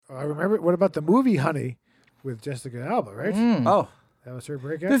I remember. What about the movie Honey with Jessica Alba, right? Oh. That was her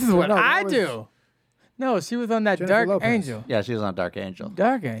breakout. This is what No, I was do. No, she was on that Jennifer Dark Lopez. Angel. Yeah, she was on Dark Angel.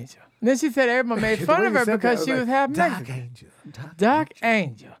 Dark Angel. And then she said everyone made The fun way of you her said because that, she I was like, half Dark Mexican. Angel. Dark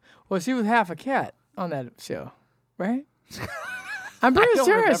Angel. Well, she was half a cat on that show, right? I'm pretty don't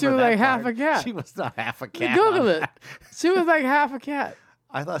sure remember she was that like half part. a cat. She was not half a cat. Google on it. that. She was like half a cat.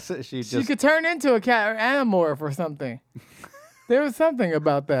 I thought she She just. could turn into a cat or animorph or something. There was something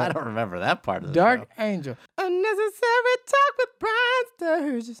about I that. don't remember that part of the Dark show. Angel. Unnecessary talk with Brian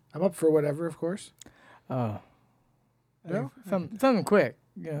Sturges. I'm up for whatever, of course. Oh. No? Something quick.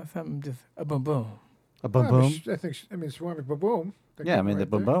 Yeah, something just a boom boom. A boom I boom. mean, I think. I mean, Swami Boom Boom. Yeah, I mean the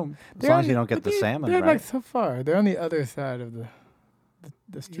boom there. boom. As They're long on as you don't get the but salmon, they're right? like so far. They're on the other side of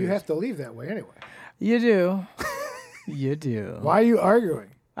the street. You have to leave that way anyway. You do. You do. Why are you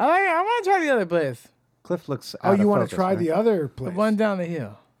arguing? I want to try the other place. Cliff looks. Oh, out you of want focus, to try right? the other The place? one down the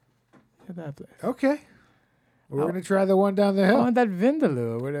hill. Yeah, that place. Okay. We're going to try the one down the I hill. want that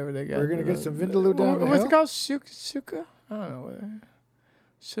Vindaloo or whatever they got. We're going to get some Vindaloo down the What's hill. it called? Shuka? I don't know.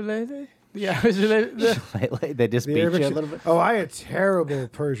 Shillelagh? Yeah, shillelagh. They just The beat you a Arabic little bit. Oh, I had terrible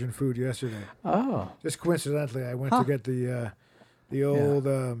Persian food yesterday. Oh. Just coincidentally, I went to get the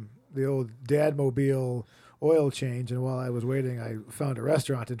old Dadmobile oil change, and while I was waiting, I found a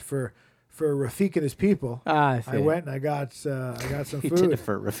restaurant, and for Rafiq and his people, I see. I went and I got some He food. did it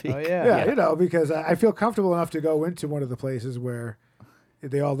for Rafiq. Oh, yeah. Yeah, you know, because I feel comfortable enough to go into one of the places where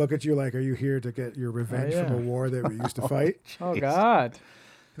they all look at you like, "Are you here to get your revenge from a war that we used to fight?" Oh, God.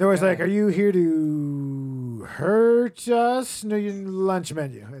 They're always like, "Are you here to hurt us?" No, your lunch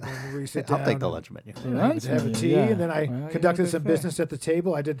menu. And then we sit down. I'll take the and- lunch menu. and I would have a tea, Yeah. and then I Well, conducted yeah, some that's business at the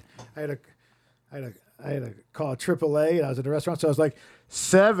table. I had to call AAA, and I was at a restaurant, so I was like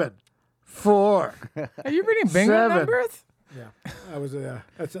 7, 4. Are you reading bingo 7. numbers? Yeah, I was.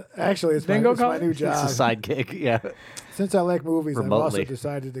 Actually, it's Bingo my card? new It's a job. side gig. Yeah. Since I like movies, I've also Remotely.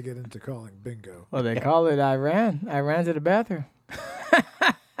 decided to get into calling bingo. Well, they call it I ran to the bathroom.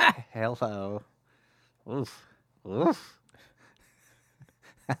 Hello. Oof. Oof.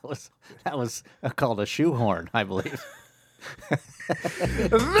 That was called a shoehorn, I believe.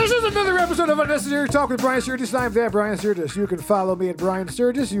 This is another episode of Unnecessary Talk with Brian Sturges. I'm there, Brian Sturges. You can follow me at Brian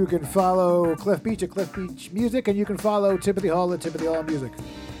Sturges. You can follow Cliff Beach at Cliff Beach Music, and you can follow Timothy Hall at Timothy Hall Music.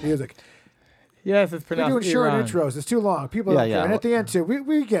 Yes, it's We're pronounced doing short Iran. intros. It's too long. People Yeah, don't care. yeah. And at the end, too,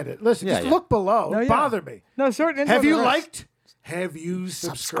 we get it. Listen, Yeah, just yeah. look below. No, yeah. Bother me. No, short intros. Have you are- liked? Have you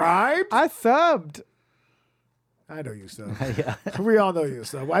subscribed? I subbed. I know you sub. Yeah. We all know you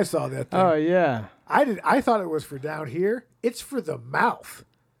sub. I saw that thing. Oh, yeah. I thought it was for down here. It's for the mouth.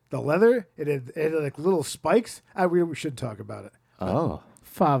 The leather, it had like little spikes. We shouldn't talk about it. Oh.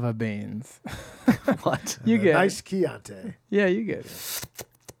 Fava beans. What? You get Nice it. Chianti. Yeah, you get it.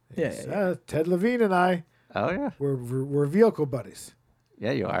 Yeah. Ted Levine and I, Oh yeah. we're vehicle buddies.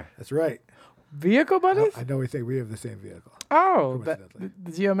 Yeah, you are. That's right. Vehicle buddies? I know we think we have the same vehicle. Oh, Coincidentally.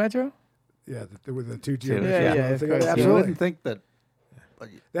 the Geo Metro? Yeah, with the two Two, Geos. yeah. Yeah, it's quite- You Absolutely. wouldn't think that.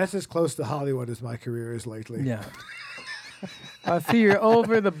 That's as close to Hollywood as my career is lately. Yeah. I see you're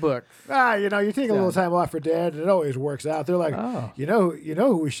over the books. You take a little time off for dad, and it always works out. They're like, Oh. you know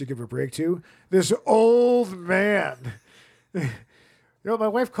who we should give a break to? This old man. My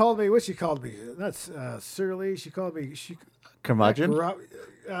wife called me. What she called me? That's surly. She called me. Curmudgeon?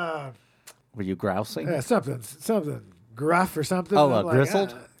 Uh, Were you grousing? something gruff or something. Oh, I'm like,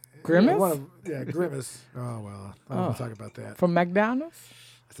 grizzled? Grimace? Grimace. Oh well, I don't want to talk about that. From McDonald's?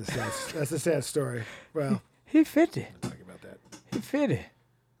 That's a sad story. Well, He 50. talking about that. He 50.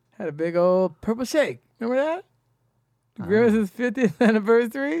 Had a big old purple shake. Remember that? Grimace's 50th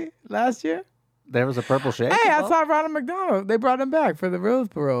anniversary last year. There was a purple shake. Hey, I involved? saw Ronald McDonald. They brought him back for the Rose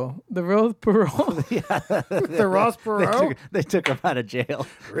Parole. The Rose Parole. The Ross Perot They took him out of jail.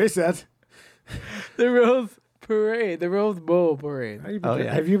 reset. The Rose Parade. The Rose Bowl Parade.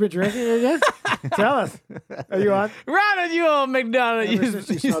 Have you been drinking again? Tell us. Are you on? Ronald, you old McDonald. Ever You, since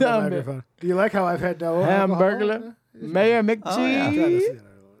you you smelled that son of a microphone. Do you like how I've had no alcohol? Hamburglar. Mayor I'm trying to McCheese. see it.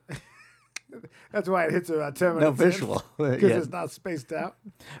 That's why it hits about 10 No minutes. visual. Because Yeah. it's not spaced out.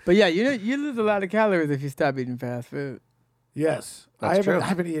 But yeah, you lose a lot of calories if you stop eating fast food. Yes. That's true. I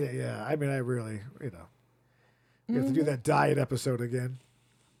haven't eaten. Yeah. I mean, I really, we have to do that diet episode again.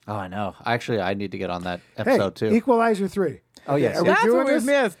 Oh, I know. Actually, I need to get on that Hey, episode too. Equalizer 3. Oh, yes, Are we yes. That's doing what we this?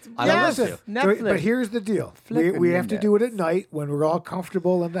 missed. I Yes, love this Netflix. But here's the deal. We Flipping have to index. do it at night when we're all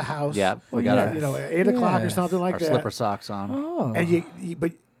comfortable in the house. Yeah, we Well, got yes. our, At 8 o'clock or Yes. something like our that. slipper socks on. Oh. And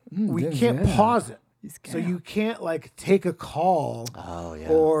but we then, can't yeah. pause it. He's So you can't like take a call Oh yeah.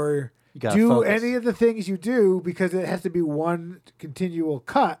 or You gotta do focus. any of the things you do because it has to be one continual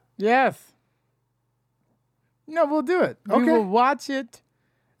cut. Yes. No, we'll do it. We Okay. will watch it.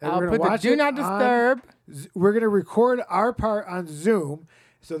 And I'll we're put gonna the watch do it not disturb. We're gonna record our part on Zoom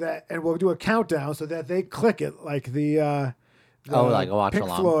and we'll do a countdown so that they click it like the like a watch Pink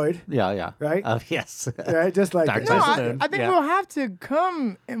along. Floyd, Yeah. right? Oh, yes. Right, just like Dark that. No, Side of the Moon. I think Yeah. we'll have to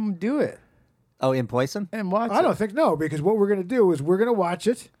come and do it Oh, in Poison? and watch I it. don't think no, because what we're gonna do is we're gonna watch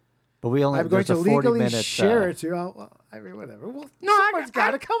it. But we only I'm going there's to a 40 legally minute, share it to you. Well, I mean, whatever. Well, No, someone's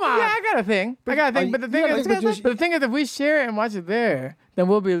got to come on. Yeah, I got a thing. I got a thing. But the thing is, but the thing is, if we share it and watch it there, then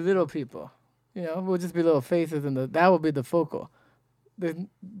we'll be little people. You know, we'll just be little faces, and that will be the focal.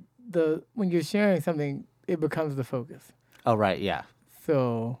 The when you're sharing something, it becomes the focus. Oh, right, yeah.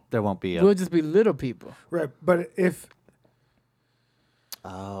 So There won't be a... we'll just be little people. Right, but if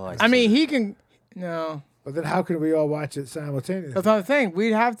Oh, I mean, he can. No, but then how can we all watch it simultaneously? that's what I'm saying.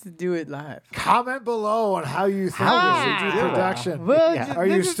 We'd have to do it live. Comment below on how you think we should do production. Well, Yeah. Are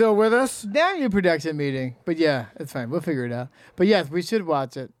you still with us? Damn your production meeting. But yeah, it's fine. We'll figure it out. But yes, we should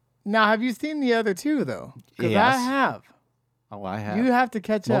watch it. Now, have you seen the other two though? Because Yes. I have. Oh, I have. You have to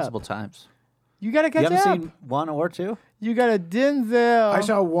catch multiple up. times. You got to You catch haven't up. seen one or two? You got a Denzel. I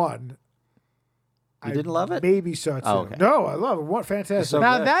saw one. You didn't love it? Maybe saw two. Oh, okay. No, I love it. One fantastic. So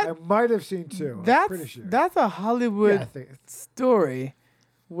now good. I that might have seen two. I'm pretty that's sure. that's a Hollywood Yeah, I think story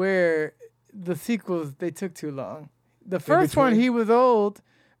where the sequels they took too long. The first one between? he was old,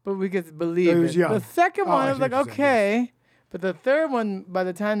 but we could believe He was it. young. The second Oh, one I I was see like what you're saying, okay, but the third one by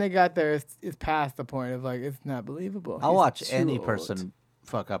the time they got there, it's past the point of like it's not believable. I'll He's watch too any old. person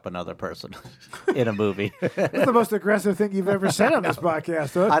fuck up another person in a movie. That's the most aggressive thing you've ever said on this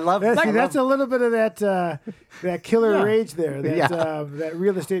podcast. Huh? I love- That's, I see, that's love- a little bit of that killer Yeah. rage there. That Yeah. that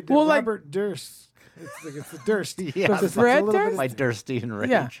real estate. Well, like- Robert Durst. It's the Durst. Yeah. It's a Fred little bit Durst? of- My Durstian rage.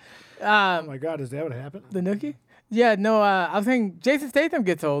 Yeah. Oh my God, is that what happened? The Nookie? Yeah, no, I was saying Jason Statham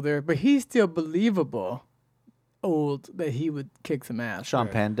gets older, but he's still believable old that he would kick some ass. Sean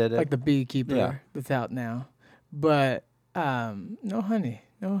Penn did it. Like the beekeeper Yeah. that's out now. But no honey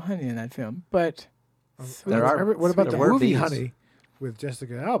in that film. But There are- What about there the were movie bees. Honey with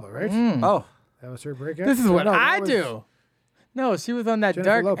Jessica Alba? Right. Oh, That was her breakout. this is what No, that I was do. No, she was on that Jennifer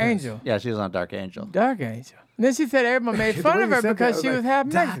Dark Lopez. Angel. yeah, she was on Dark Angel. Dark Angel. And then she said everyone made The fun way of you her said that, because I she like, was half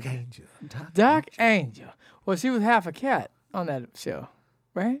Dark Mexican. Angel. Dark Angel. Well, she was half a cat on that show,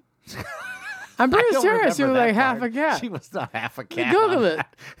 right? I'm pretty don't sure she remember was that like half part. a cat. She was not half a cat. Google on it.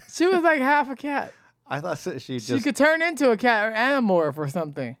 that. She was like half a cat. I thought she She just. could turn into a cat or animorph or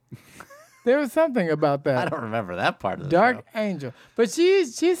something. There was something about I that. don't remember that part of the Dark show. Angel. But she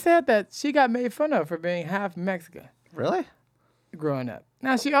said that she got made fun of for being half Mexican Really? growing up.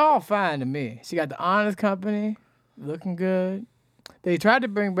 Now she all fine to me. She got the Honest Company, looking good. They tried to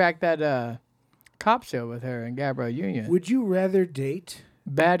bring back that cop show with her and Gabrielle Union. Would you rather date?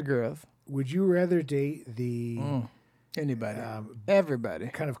 Bad Girls. Would you rather date the Anybody. Everybody.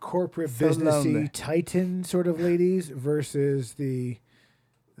 kind of corporate So businessy lonely. titan sort of ladies versus the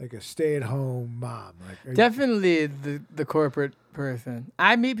like a stay-at-home mom? Like, are you- Definitely the corporate person.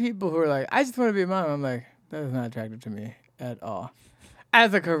 I meet people who are like, I just want to be a mom. I'm like, that is not attractive to me at all.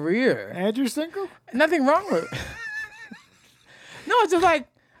 As a career, and you're single? nothing wrong with it. No, it's just like,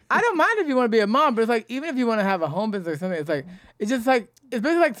 I don't mind if you want to be a mom, but it's like, even if you want to have a home business or something, it's just like, it's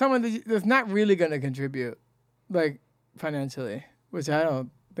basically like someone that's not really going to contribute, like, financially, which I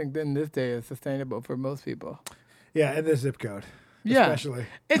don't think in this day is sustainable for most people. Yeah, and the zip code. Yeah. Especially.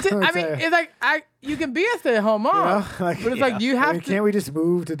 It's just, I mean, it's like, you can be a stay-at-home mom, You know, like- but it's like, you I have mean, to. can't we just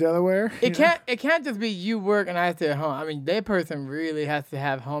move to Delaware? It can't just be you work and I stay at home. I mean, that person really has to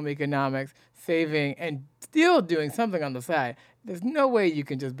have home economics, saving, and still doing something on the side. There's no way you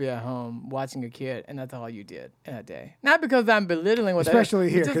can just be at home watching a kid and that's all you did in a day. Not because I'm belittling what that is.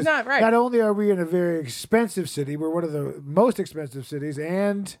 Especially here, It's just because not right. not only are we in a very expensive city, we're one of the most expensive cities,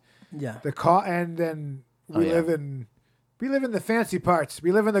 and Yeah. and then we yeah. live in the fancy parts.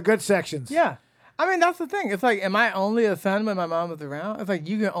 We live in the good sections. Yeah. I mean, that's the thing. It's like, am I only a son when my mom is around? It's like,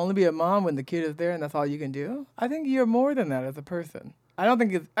 you can only be a mom when the kid is there and that's all you can do? I think you're more than that as a person. I don't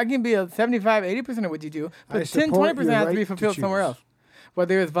think I can be a 75, 80% of what you do, I but 10, support 20% your has to right be to fulfilled somewhere choose. else.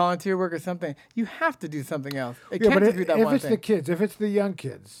 Whether it's volunteer work or something, you have to do something else. It Yeah, can't but just be that if one it's thing. the kids, if it's the young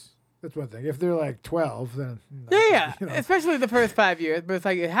kids, that's one thing. If they're like 12, then Yeah, you know. especially the first 5 years. But it's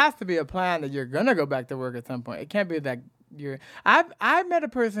like it has to be a plan that you're gonna go back to work at some point. It can't be that you're. I met a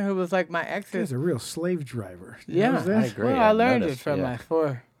person who was like my He's ex's. a real slave driver. You Yeah, notice that? I agree. Well, I I've learned it noticed, from yeah.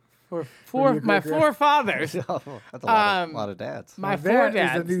 my your my great-grand- forefathers. That's a lot of dads. My That four is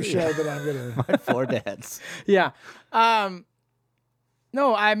dads. the new show that I'm gonna. My four dads. Yeah.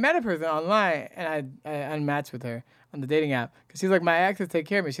 No, I met a person online and I unmatched with her. on the dating app. Because she's like, my exes take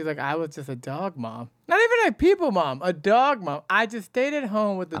care of me. She's like, I was just a dog mom. Not even a people mom, a dog mom. I just stayed at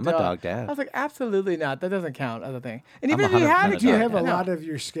home with the I'm dog. a dog dad. I was like, absolutely not. That doesn't count as a thing. And I'm even if you 100% had a a kid, You dog have a no. lot of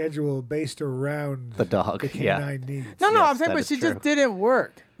your schedule based around The dog, the canine needs. No, Yes, I'm saying, that but is she true. just didn't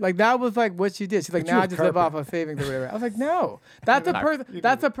work. Like that was like what she did. She's like, But you now I have just live off carpet. of savings or whatever. I was like, no, that's a person.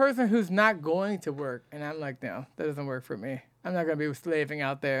 That's a person who's not going to work. And I'm like, no, that doesn't work for me. I'm not gonna be slaving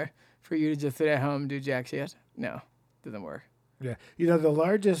out there for you to just sit at home and do jack shit. No, doesn't work. Yeah. You know, the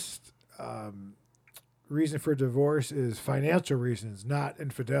largest reason for divorce is financial reasons, not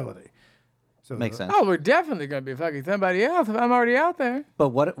infidelity. So Makes sense. Oh, we're definitely gonna be fucking somebody else if I'm already out there. But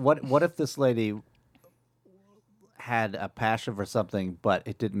what if this lady had a passion for something, but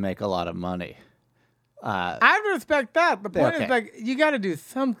it didn't make a lot of money? I respect that. The point Okay. is like you got to do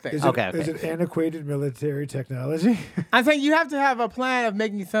something. Is Okay, Is it antiquated military technology? I'm saying you have to have a plan of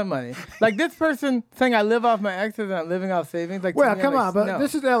making some money. Like this person saying I live off my exes and I'm living off savings. Like to Well, me, come I'm on, like, but no.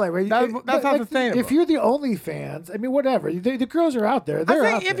 this is LA, right? That's But, not sustainable. If you're the OnlyFans, I mean, whatever. The girls are out there. I They're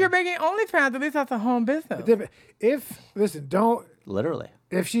think out if there. you're making OnlyFans, at least that's a home business. Listen, don't. Literally.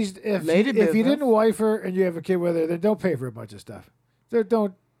 If Lady you business. didn't wife her and you have a kid with her, then don't pay for a bunch of stuff.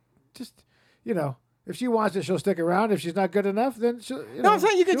 Don't just if she wants it, she'll stick around. If she's not good enough, then she'll. No, I'm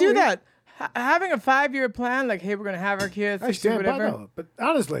saying you could she'll do that. Having a 5-year plan, like, hey, we're gonna have our kids, I 60, stand by whatever. no, but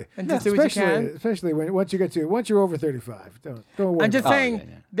honestly, And just do what you can. especially once you're over 35, don't worry. I'm just about it. saying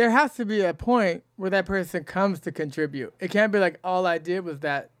yeah. there has to be a point where that person comes to contribute. It can't be like all I did was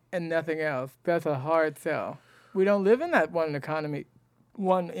that and nothing else. That's a hard sell. We don't live in that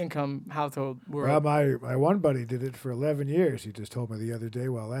one income household Well, world. my one buddy did it for 11 years. He just told me the other day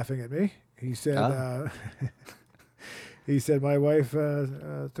while laughing at me. He said, he said my wife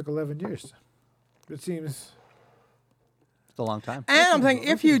took 11 years. It seems. It's a long time. And I'm saying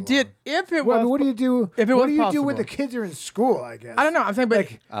if you did, if it Well, I was, mean, what do you do? if it what was do you do possible. when the kids are in school? I guess. I don't know. I'm saying, but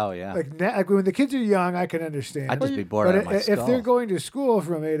Oh yeah. Like when the kids are young, I can understand. I'd just be bored but out of my if skull. they're going to school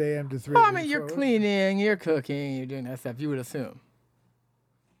from 8 a.m. to 3, well, I mean, you're cleaning, you're cooking, you're doing that stuff. You would assume.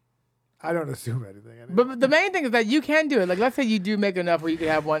 I don't assume anything. But the main thing is that you can do it. Like, let's say you do make enough where you could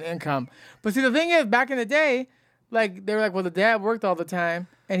have one income. But see, the thing is, back in the day, like, they were like, well, the dad worked all the time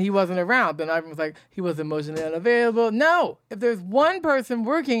and he wasn't around. Then everyone was like, he was emotionally unavailable. No, if there's one person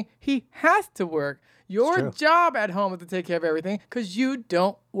working, he has to work. Your true. job at home is to take care of everything because you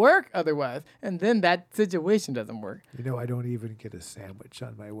don't work otherwise. And then that situation doesn't work. I don't even get a sandwich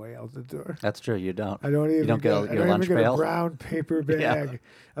on my way out the door. That's true. You don't. I don't even You don't get I your don't lunch even get pail. a brown paper bag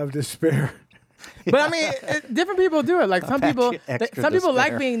Yeah. of despair. But I mean, different people do it. Like some people, extra some people like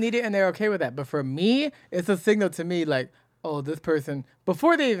despair. being needed and they're okay with that. But for me, it's a signal to me like, oh, this person,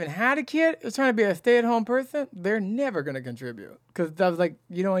 before they even had a kid, is trying to be a stay-at-home person. They're never gonna contribute because I was like,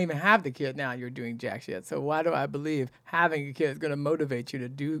 you don't even have the kid now. You're doing jack shit. So why do I believe having a kid is gonna motivate you to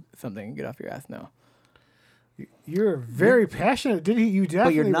do something and get off your ass now? You're very passionate. Did he? You definitely.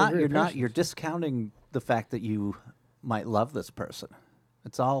 But you're were not. very You're not. passionate. You're discounting the fact that you might love this person.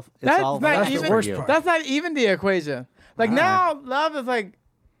 It's all. It's That's all. not that's the even. worst part. That's not even the equation. Like now, love is like,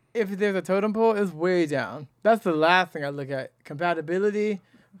 if there's a totem pole, it's way down. That's the last thing I look at. Compatibility,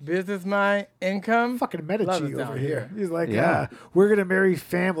 business mind, income. Fucking Love is Medici down over here. He's like, Yeah. we're gonna marry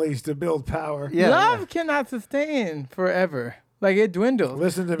families to build power. Yeah. Love cannot sustain forever. Like it dwindles.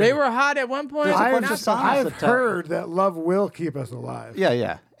 Listen to They me. were hot at one point. There's a but bunch not of so songs hot. I've that tell- heard that love will keep us alive. Yeah,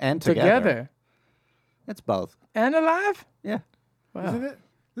 yeah, and Together It's both. and alive. Yeah. Wow. Isn't it?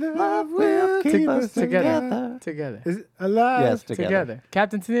 Love will keep us together. Together. Is it alive? Yes, together.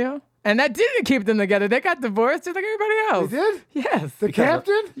 Captain Tennille. And that didn't keep them together. They got divorced just like everybody They else. did? Yes. The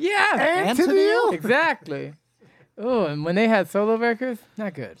captain? Yeah. And Tennille? Exactly. Oh, and when they had solo records,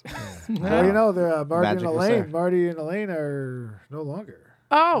 not good. Well, they're Magic was there. Marty and Elaine are no longer.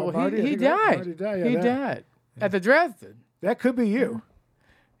 Oh, Well, Marty, I he think died. Marty died, yeah, he that. died at the Dresden. That could be you.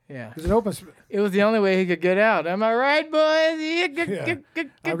 Yeah. There's an open. It was the only way he could get out. Am I right, boys? Yeah.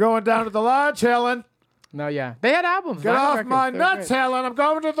 I'm going down to the lodge, Helen. No, yeah. They had albums. Get vinyl off records. my They were nuts, great. Helen. I'm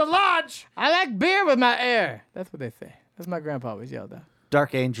going to the lodge. I like beer with my air. That's what they say. That's my grandpa always yelled out.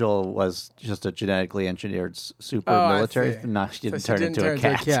 Dark Angel was just a genetically engineered super Oh, I military. see. No, she So didn't turn into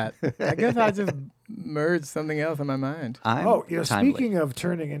a cat. I guess I just merged something else in my mind. I'm Oh, timely. speaking of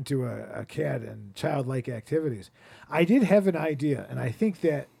turning into a cat and childlike activities, I did have an idea, and I think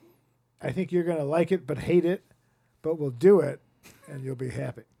you're gonna like it but hate it, but we'll do it, and you'll be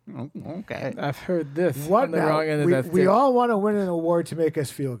happy. Oh, okay. I've heard this What on the now? wrong end of we, that we stick. all want to win an award to make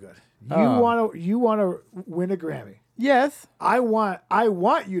us feel good. You Oh. want to win a Grammy. Yes, I want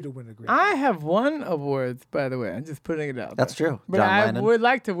you to win a Grammy. I have won awards, by the way. I'm just putting it out That's there. true. But John I Lennon. would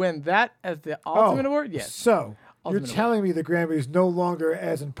like to win that as the ultimate award. Yes. So You're telling me the Grammy is no longer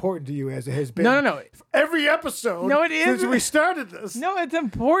as important to you as it has been. No. Every episode. No, it since isn't. we started this. No, it's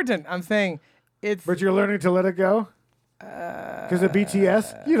important. I'm saying it's. But you're learning to let it go. Because of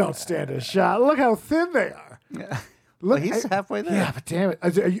BTS, you don't stand a shot. Look how thin they are. Look, he's halfway there. Yeah, but damn it,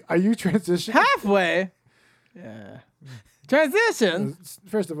 are you transitioning? Halfway. Yeah. Transition.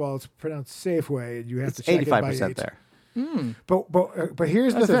 First of all, it's pronounced Safeway, and you have to check 85% it by there. But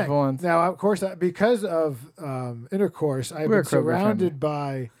here's That's the just thing. once. Now, of course, because of intercourse, I've We're been Kroger surrounded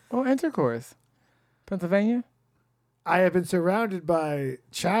by. Oh, intercourse. Pennsylvania? I have been surrounded by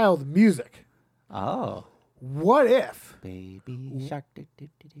child music. Oh. What if? Baby shark.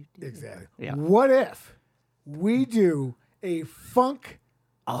 Exactly. Yeah. What if we do a funk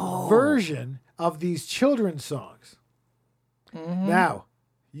version of these children's songs? Now,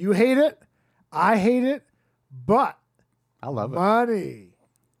 you hate it, I hate it, but I love it. money.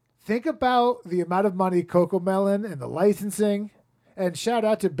 Think about the amount of money Coco Melon and the licensing. And shout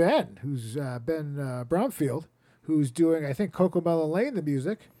out to Ben, who's Ben Bromfield, who's doing, I think, Coco Melon Lane, the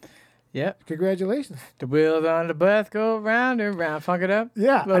music. Yep. Congratulations. The wheels on the bus go round and round. Funk it up.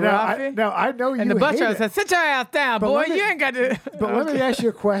 Yeah. Little Ralphie. I know you And the bus hate driver it. said, sit your ass down, But boy. let me- You ain't got to. But let me ask you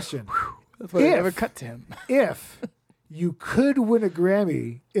a question. That's what they if- never cut to him. If you could win a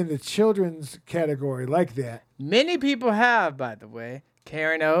Grammy in the children's category like that, Many people have, by the way.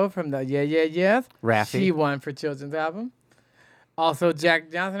 Karen O from the Yeah Yeah Yes. Raffi. She won for children's album. Also Jack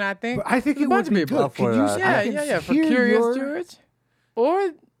Johnson, I think. but I think There's it a bunch would be of people. good. Could you? Yeah, I can yeah. For hear Curious your- George.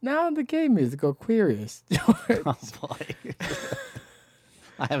 Or now the gay musical, Curious George. Oh, boy.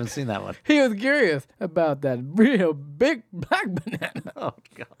 I haven't seen that one. He was curious about that real big black banana. Oh,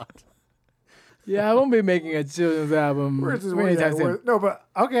 God. Yeah, I won't be making a children's album Where's this anytime soon. no, but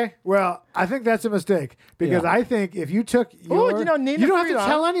okay. Well, I think that's a mistake because Yeah. I think if you took your, you know, Nina you don't have to Freelon-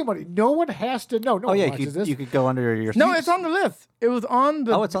 tell anybody. No one has to know. No Oh, one yeah. watches this. You could go under your No, it's on the list. It was on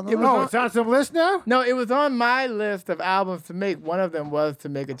the. Oh, it's on the it was list. Oh, it's on some list now. No, it was on my list of albums to make. One of them was to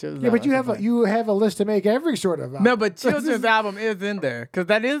make a children's Yeah, album. but you have a list to make every sort of. No, but children's album is in there because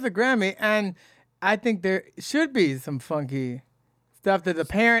that is a Grammy, and I think there should be some funky stuff that the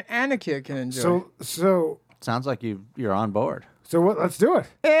parent and the kid can enjoy. So Sounds like you're on board. what? Let's do it.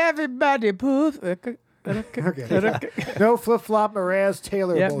 Everybody poof. Okay. No flip flop, Mraz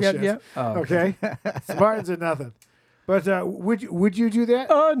Taylor bullshit. Yep. Oh, Okay. Spartans or nothing. But would you do that?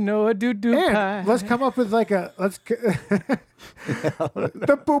 Oh no, a doo doo pie. And let's come up with like a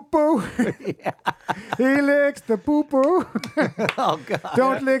the poo poo. He licks the poo poo. Oh, God.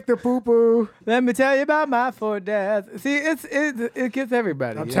 Don't lick the poo poo. Let me tell you about my 4 dads. See, it gets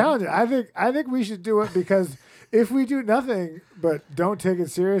everybody. I'm you know? telling you, I think we should do it because if we do nothing but don't take it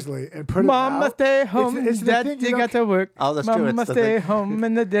seriously and put Mama it out, stay home, it's the thing daddy you got don't- to work. Oh, that's true. Mama It's the stay thing. home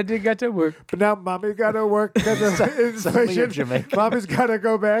and the daddy got to work. But now mommy got to work because of Suddenly you're inflation. Jamaican. Mommy's got to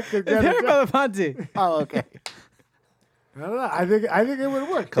go back and It's get Harry a job. Belafonte. Oh, okay. I don't know. I think it would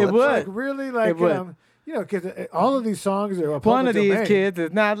work. It would. Like really like It would. because all of these songs are One public of these domain. kids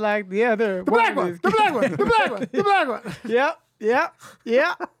is not like the other. The black one. The black one. The black one. The black one. Yep.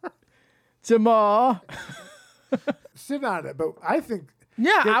 Jamal. Sit on it, but I think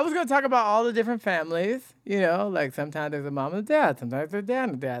Yeah, I was going to talk about all the different families. You know, like sometimes there's a mom and a dad. Sometimes there's a dad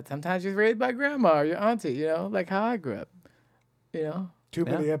and a dad. Sometimes you're raised by grandma or your auntie, you know, like how I grew up. You know? too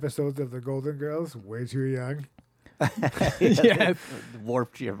many episodes of the Golden Girls. Way too young. Yes.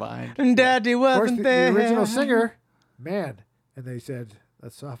 Warped your mind. And daddy Of course, wasn't the there. original singer, man, and they said,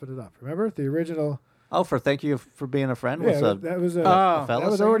 "Let's soften it up." Remember the original? Oh, for Thank You for Being a Friend was Yeah, a that was a Oh. fella that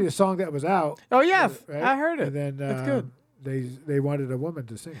was singer? already a song that was out. Oh, yes. Right? I heard it. And then That's good. They wanted a woman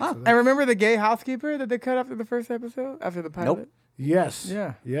to sing. Huh. So I remember the gay housekeeper that they cut after the first episode, after the pilot. Nope. yes,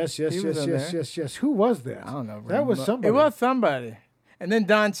 Yeah. yes, He was in there. yes. Who was that? I don't know. That was somebody. It was somebody. And then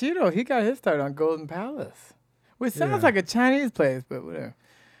Don Cheadle, he got his start on Golden Palace, which sounds Yeah. like a Chinese place, but whatever.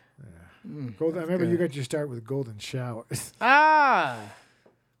 Golden. I remember good. you got your start with Golden Showers. Ah,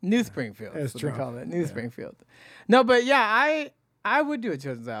 New Springfield. That's That's what true. they call it. New Springfield. No, but yeah, I would do a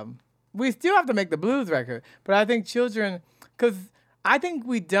children's album. We still have to make the blues record, but I think children, because I think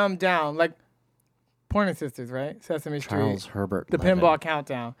we dumbed down, like Pointer Sisters, right? Sesame Charles Street, Herbert. the Levin. Pinball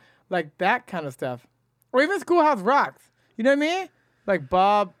Countdown, like that kind of stuff. Or even Schoolhouse Rocks. You know what I mean? Like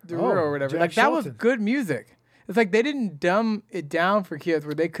Bob DeRue or whatever. Jack Like that was Shelton. good music. It's like they didn't dumb it down for kids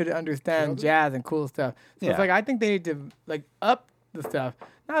where they could understand Shelton? jazz and cool stuff. So Yeah. it's like I think they need to like up the stuff.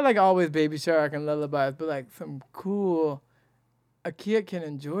 Not like always Baby Shark and lullabies, but like some cool. A kid can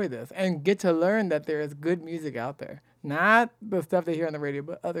enjoy this and get to learn that there is good music out there. Not the stuff they hear on the radio,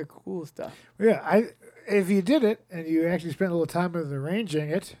 but other cool stuff. Yeah, if you did it and you actually spent a little time with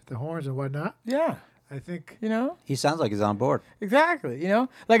arranging it, the horns and whatnot, Yeah. I think. You know? He sounds like he's on board. Exactly. You know?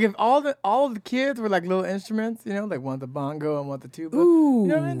 Like if all of the kids were like little instruments, you know, like one the bongo and one the tuba. Ooh, You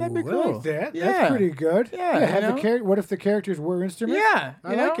know what I mean? That'd be cool. I like that. Yeah. That's pretty good. Yeah, Have you know? what if the characters were instruments? Yeah.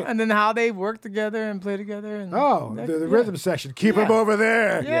 I You like know? it. And then how they work together and play together. And Oh, that- the yeah. rhythm section. Keep Yeah. them over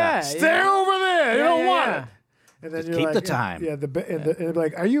there. Yeah. Stay yeah. over there. You Yeah, don't yeah, want yeah. it. And then Just you're keep like, the time. Yeah, and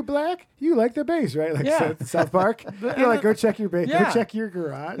like, are you black? You like the bass, right? Like Yeah. South Park. You're like, go check your bass. Yeah. Go check your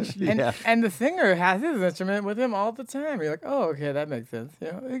garage. And the singer has his instrument with him all the time. You're like, oh, okay, that makes sense. You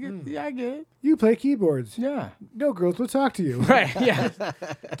know, yeah, I get it. You play keyboards. Yeah. No girls will talk to you. Right. Yeah.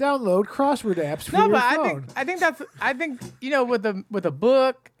 Download crossword apps for No, your but phone. I think you know with a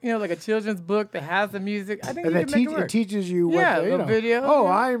book, you know, like a children's book that has the music. I think And you that can make it it work. teaches you Yeah, what the, little video, Oh,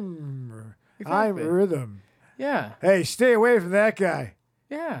 yeah. I'm Exactly. rhythm. Yeah. Hey, stay away from that guy.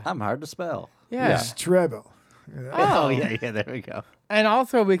 Yeah. I'm hard to spell. Yeah. It's treble. Oh, yeah, there we go. And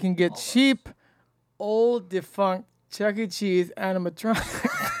also we can get cheap, old defunct Chuck E. Cheese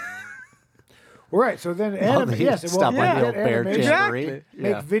animatronics. All right, so then Well, they yes, stop like the old bear animation, Exactly. jamboree.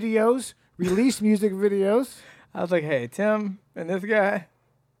 make Yeah. videos, release music videos. I was like, hey, Tim and this guy,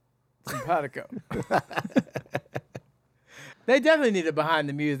 simpatico. They definitely need it behind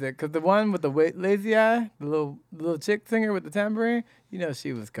the music because the one with the lazy eye, the little chick singer with the tambourine, you know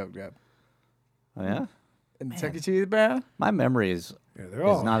she was coked up. Oh, yeah? In the Chuck E. Cheese band. My memory is they're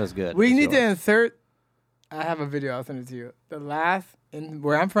all not as good. We as need to yours. insert. I have a video. I'll send it to you. The last in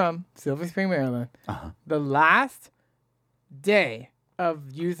where I'm from, Silver Spring, Maryland. The last day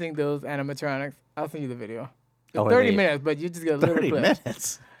of using those animatronics. I'll send you the video. It's Oh, 30 they- minutes, but you just get a little 30 clip.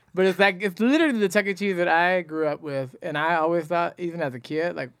 minutes. But it's literally the Chuck E. Cheese that I grew up with, and I always thought, even as a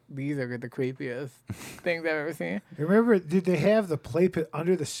kid, like these are the creepiest things I've ever seen. Remember, did they have the play pit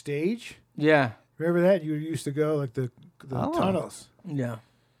under the stage? Yeah, Remember that? You used to go like the Oh. tunnels yeah.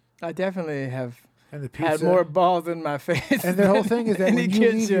 I definitely have and the pizza. had more balls in my face. And the whole thing is that than when any you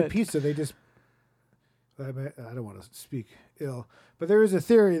kid leave your should. pizza, they just. I don't want to speak ill, but there is a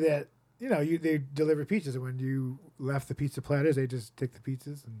theory that they deliver pizzas, and when you left the pizza platters, they just take the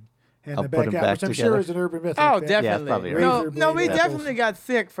pizzas and hand I'll them put back 'em out, back which I'm together. sure is an urban myth. Oh, like that. definitely. probably right. No, Razor no, we blade definitely apples. got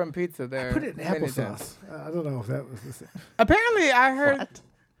sick from pizza there. Put it in many times. applesauce. I don't know if that was the same. Apparently, I heard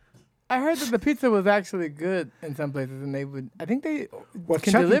that the pizza was actually good in some places, and I think they Well,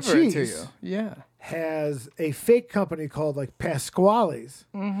 can Chuck E. deliver it to Cheese you. Yeah. has a fake company called like Pasquale's.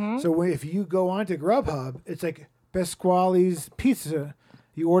 Mm-hmm. So if you go onto Grubhub, it's like Pasquale's Pizza.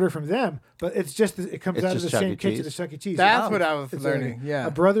 You order from them, but it comes It's out of just the Chuck same E. kitchen Cheese? as Chuck E. Cheese. That's Oh, what I was it's learning. Yeah.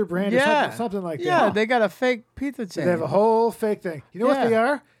 a brother brand or something like Yeah, that. they got a fake pizza chain. They have a whole fake thing. You know what Yeah. they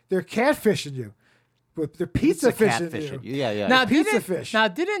are? They're catfishing you. But they're pizza It's a fishing catfishing. you. Yeah. now, pizza didn't, fish. Now,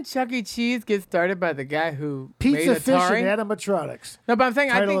 didn't Chuck E. Cheese get started by the guy who Pizza made fish Atari? and animatronics. No, but I'm saying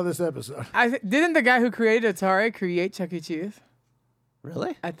Title of this episode. didn't the guy who created Atari create Chuck E. Cheese?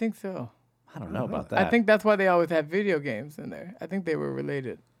 Really? I think so. I don't know about that. I think that's why they always have video games in there. I think they were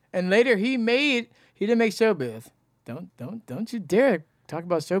related. And later he didn't make Showbiz. Don't you dare talk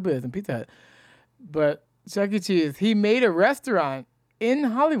about Showbiz and Pizza Hut. But Chuck E. Cheese, he made a restaurant in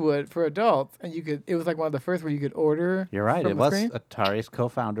Hollywood for adults, and it was like one of the first where you could order. You're right. from It the was screen. Atari's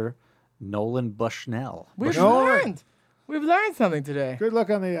co-founder, Nolan Bushnell. We've Nolan. learned something today. Good luck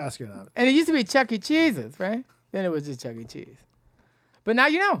on the Oscar nom. And it used to be Chuck E. Cheese's, right? Then it was just Chuck E. Cheese. But now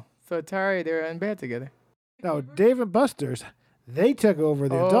you know. So Atari, they're in bed together. No, Dave and Buster's, they took over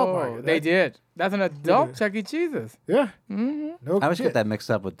the adult market. They did. That's an adult did. Chuck E. Cheese's. Yeah. Mm-hmm. No I always shit. get that mixed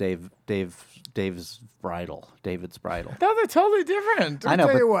up with David's bridal. Those are totally different. I I'll know,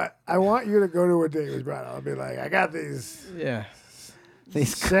 tell but you what. I want you to go to a David's bridal. I'll be like, I got these Yeah.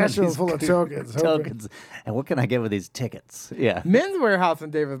 these satchel full of tokens. hoping- tokens. And what can I get with these tickets? Yeah. Men's Warehouse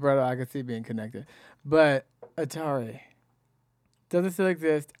and David's Brother, I could see being connected. But Atari doesn't still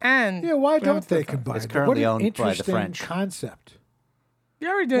exist. And Yeah, why we haven't don't they still- combine? It's them? currently what an owned by the interesting French. concept.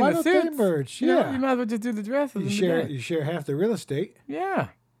 You're already doing Why the don't they suits. merge? You know, Yeah. you might as well just do the dresses. You and the share day. you share half the real estate. Yeah.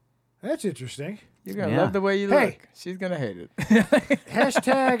 That's interesting. You're going to Yeah. love the way you Hey. look. She's going to hate it.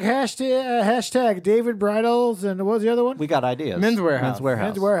 hashtag David Bridals and what was the other one? We got ideas. Men's Warehouse. Men's Warehouse.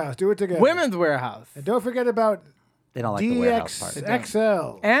 Men's Warehouse. Do it together. Women's Warehouse. And don't forget about They don't like the warehouse part.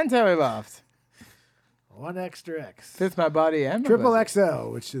 DXXL. And Terry Loft. One extra X. Fits my body and my Triple budget.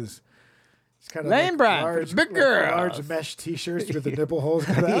 XL, which is it's kind of Lane Bryant for large, the big like girls. large mesh T-shirts with the nipple holes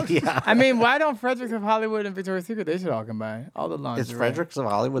cut out. Yeah. I mean, why don't Fredericks of Hollywood and Victoria's Secret? They should all combine. All the lingerie. Is Fredericks of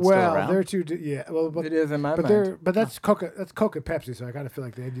Hollywood still Well, around? they're too. Yeah. Well, but It is in my but mind. that's Coca. That's Coke and Pepsi. So I kind of feel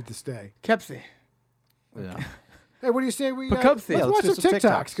like they need to stay. Pepsi. Yeah. Hey, what do you say we Poughkeepsie. let's Yeah, watch let's some do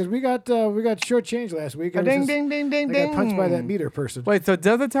some TikToks because we got short change last week. I was Ding, just- ding, ding, ding, I ding. got punched by that meter person. Wait, so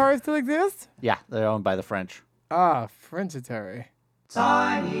does Atari still exist? Yeah, they're owned by the French. Ah, French Atari.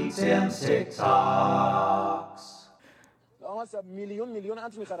 Tiny Tim's TikToks.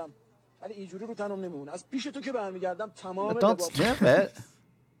 Don't sniff it.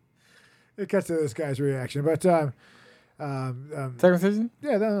 It gets to this guy's reaction, but Circumcision?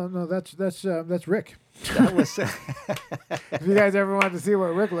 yeah, no, that's Rick. That was. If you guys ever wanted to see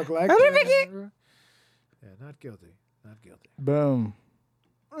what Rick looked like, yeah, not guilty, not guilty. Boom.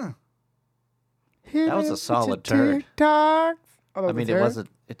 That was a solid turd. TikToks. Oh, I mean, it wasn't.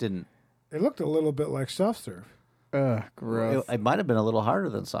 It didn't. It looked a little bit like soft serve. Ugh, gross. It might have been a little harder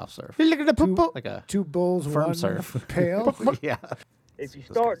than soft serve. Look at the poo-poo. Like a Two bowls, firm one serve. pail. yeah. If you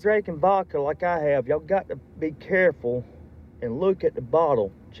start drinking vodka like I have, y'all got to be careful and look at the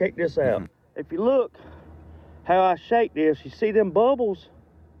bottle. Check this out. If you look how I shake this, you see them bubbles?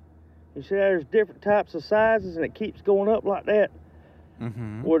 You see there's different types of sizes and it keeps going up like that?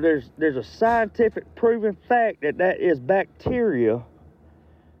 Mm-hmm. Well, there's a scientific proven fact that is bacteria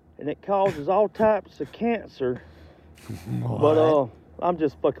and it causes all types of cancer. But I'm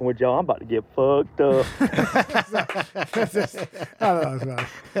just fucking with y'all. I'm about to get fucked up. I don't know.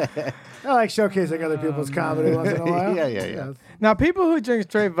 It's fine. I like showcasing other people's comedy once in a while. Yeah. Now, people who drink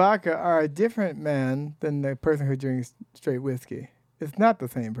straight vodka are a different man than the person who drinks straight whiskey. It's not the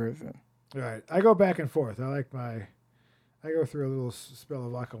same person. Right. I go back and forth. I go through a little spell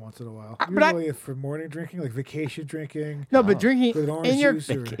of vodka once in a while. But I- Usually for morning drinking, like vacation drinking. No, but drinking With orange in your juice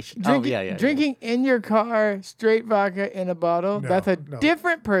or- drinking, drinking in your car straight vodka in a bottle, No, that's a no.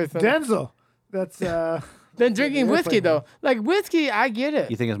 different person Denzel. That's than drinking the whiskey, airplane though. Like whiskey, I get it.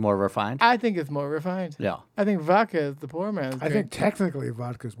 You think it's more refined? I think it's more refined. Yeah, I think vodka is the poor man's I drink. think technically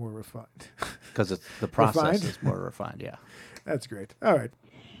vodka's more refined. because it's the process Refined? is more refined. Yeah. That's great. All right.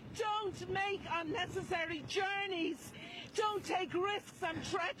 Don't make unnecessary journeys. Don't take risks on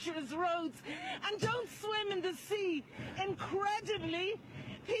treacherous roads. And don't swim in the sea. Incredibly,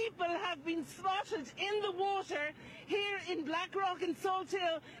 people have been spotted in the water here in Blackrock and Salt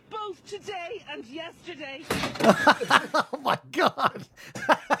Hill both today and yesterday. Oh my God.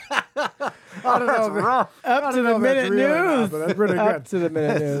 I don't know. rough. Up to the minute real or not, news. but that's pretty Up good. to the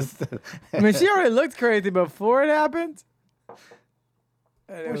minute news. I mean, she already looked crazy before it happened.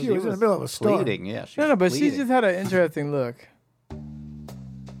 And it Well, was- she was in the middle of a storm. Bleeding. Yeah. She no, was but she bleeding. just had an interesting look.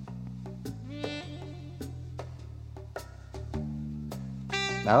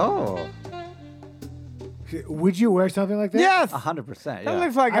 Oh, Would you wear something like that? Yes, 100%. that Yeah.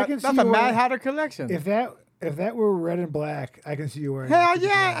 looks like I can that's see a you Mad wearing- Hatter collection. If that were red and black, I can see you wearing. Hell that to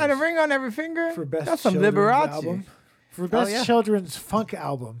yeah, and a Johnny's. ring on every finger. For best That's some children's Liberace. album. For best yeah. children's funk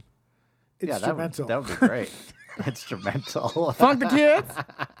album. Yeah, Instrumental. that would be great. Instrumental. Funk the Kids.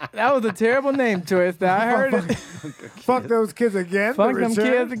 That was a terrible name choice. That I heard it. Fuck those kids again. Funk The them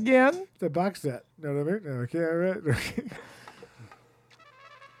Return? kids again. The box set. Know what I mean? Okay, all right.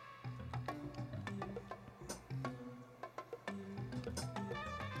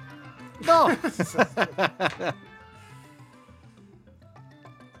 No.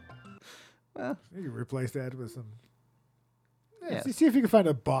 You can replace that with some. Yeah. See if you can find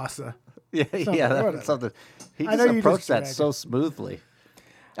a bossa. Yeah, whatever. that's something. He I know just you approached just that dragged so it. smoothly.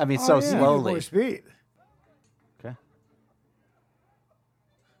 I mean, Oh, so yeah. slowly. More speed. Okay.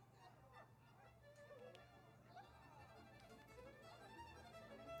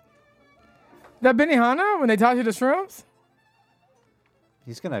 That Benihana when they taught you the shrooms?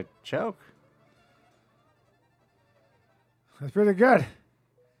 He's gonna choke. That's pretty good.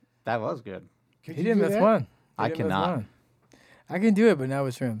 That was good. Could He you didn't do miss that? one. I He didn't miss cannot. one. I can do it, but not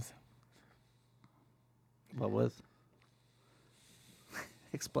with shrooms. What was?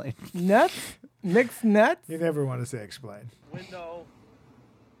 Explain. Nuts? Mixed nuts? You never want to say explain. Window.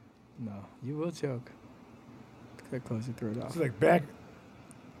 No, you will choke. Get close your throat off. It's like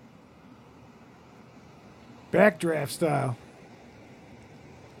backdraft style.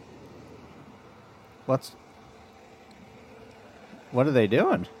 What are they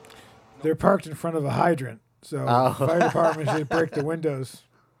doing? They're parked in front of a hydrant, so Oh. the fire department should break the windows.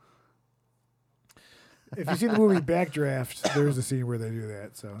 If you see the movie Backdraft, there's a scene where they do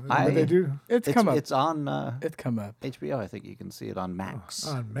that. So what they do It's come up. It's on It's come up. HBO. I think you can see it on Max.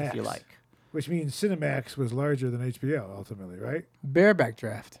 on if Max, you like. which means Cinemax was larger than HBO ultimately, right? Bareback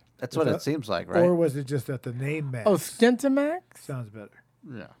draft. That's what that- it seems like, right? Or was it just that the name Max? Oh, Stentimax? sounds better.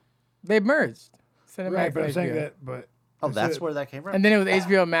 yeah. They merged. Cinemax Right, but I'm and saying HBO. that. But Oh, instead that's of- where that came from. And then it was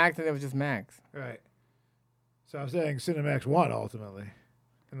HBO Max, and it was just Max. right. So I'm saying Cinemax won ultimately.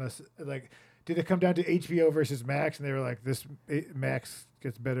 unless like, did it come down to HBO versus Max, and they were like, this Max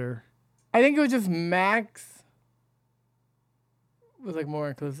gets better? I think it was just Max was like more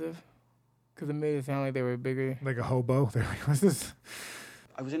inclusive because it made it sound like they were bigger. Like a hobo. They're like, what's this?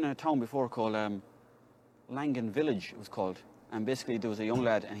 I was in a town before called Langan Village, it was called. And basically there was a young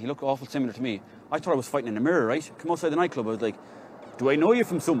lad and he looked awful similar to me. I thought I was fighting in a mirror, right? Come outside the nightclub, I was like, do I know you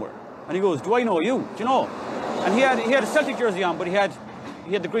from somewhere? And he goes, do I know you? Do you know? And he had a Celtic jersey on, but he had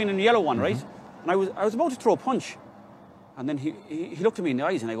the green and the yellow one, right? And I was about to throw a punch. And then he looked at me in the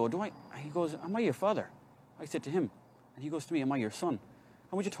eyes and I go, he goes, am I your father? I said to him. And he goes to me, am I your son?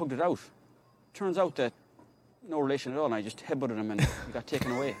 And we just hugged it out. Turns out that no relation at all, and I just headbutted him and he got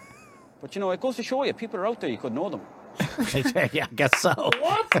taken away. But you know, it goes to show you, people are out there, you could know them. Yeah, I guess so.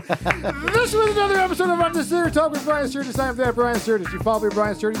 What? This was another episode of Unnecessary Talk with Brian Sturges. I'm that Brian Sturges. You follow me,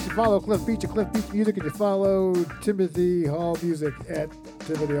 Brian Sturges. You follow Cliff Beach at Cliff Beach Music, and you follow Timothy Hall Music at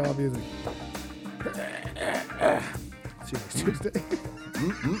Timothy Hall Music. See you next Tuesday.